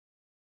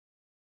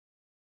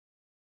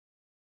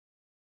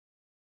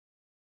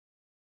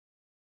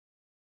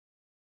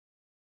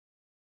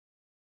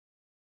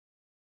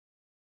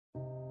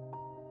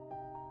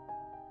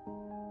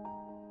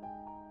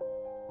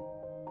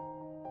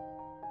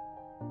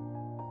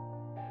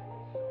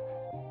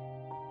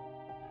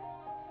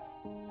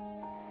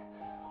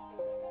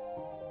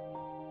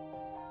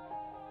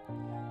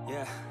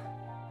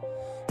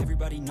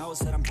Everybody knows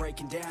that I'm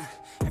breaking down.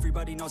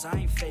 Everybody knows I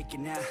ain't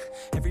faking now.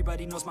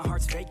 Everybody knows my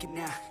heart's vacant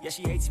now. Yeah,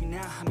 she hates me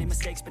now, I made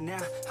mistakes, but now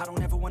I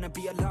don't ever wanna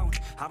be alone.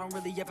 I don't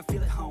really ever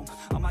feel at home.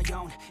 On my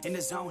own, in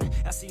the zone,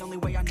 that's the only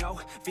way I know.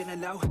 Feeling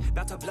low,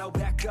 about to blow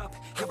back up.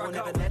 Here I won't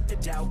ever let the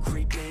doubt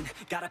creep in.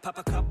 Gotta pop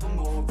a couple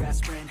more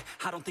aspirin.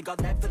 I don't think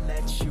I'll ever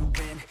let you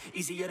in.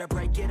 Easier to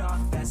break it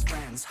off best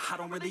friends. I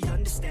don't really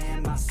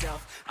understand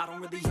myself. I don't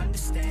really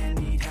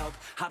understand, need help.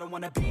 I don't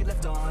wanna be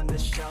left on the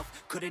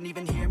shelf. Couldn't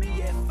even hear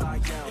me if I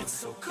yelled. It's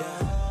so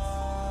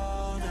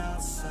cold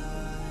outside,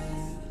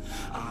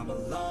 I'm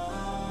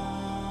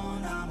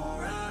alone, I'm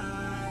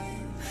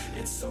alright.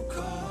 It's so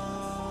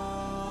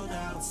cold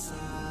outside,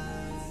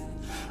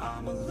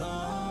 I'm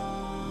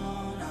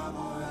alone, I'm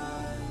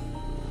alright.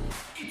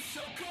 It's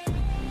so cold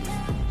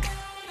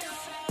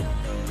outside,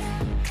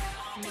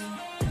 I'm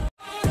alone.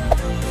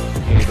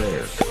 Hey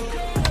there,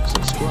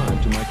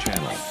 subscribe to my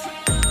channel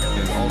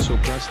and also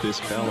press this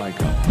bell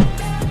icon.